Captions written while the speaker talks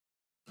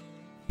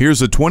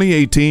Here's a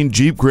 2018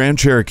 Jeep Grand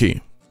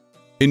Cherokee.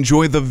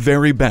 Enjoy the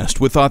very best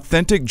with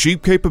authentic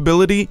Jeep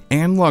capability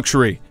and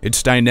luxury.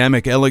 Its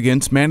dynamic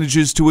elegance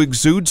manages to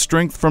exude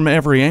strength from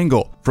every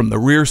angle, from the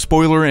rear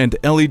spoiler and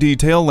LED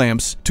tail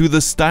lamps to the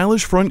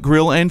stylish front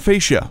grille and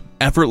fascia.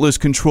 Effortless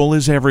control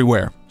is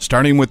everywhere,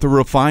 starting with the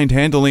refined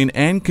handling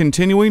and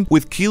continuing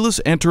with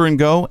keyless enter and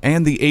go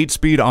and the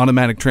 8-speed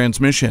automatic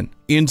transmission.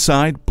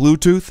 Inside,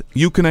 Bluetooth,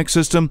 Uconnect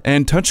system,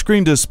 and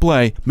touchscreen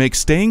display make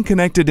staying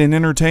connected and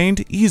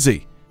entertained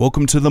easy.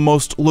 Welcome to the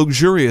most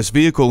luxurious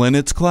vehicle in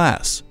its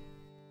class.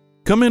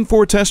 Come in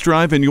for a test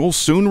drive and you'll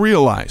soon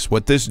realize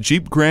what this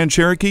Jeep Grand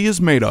Cherokee is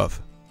made of.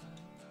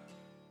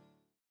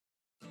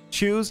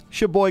 Choose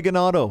Sheboygan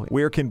Auto.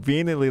 We're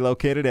conveniently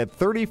located at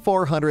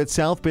 3400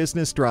 South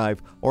Business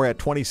Drive or at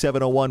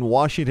 2701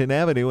 Washington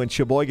Avenue in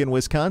Sheboygan,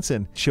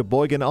 Wisconsin.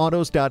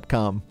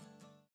 SheboyganAutos.com.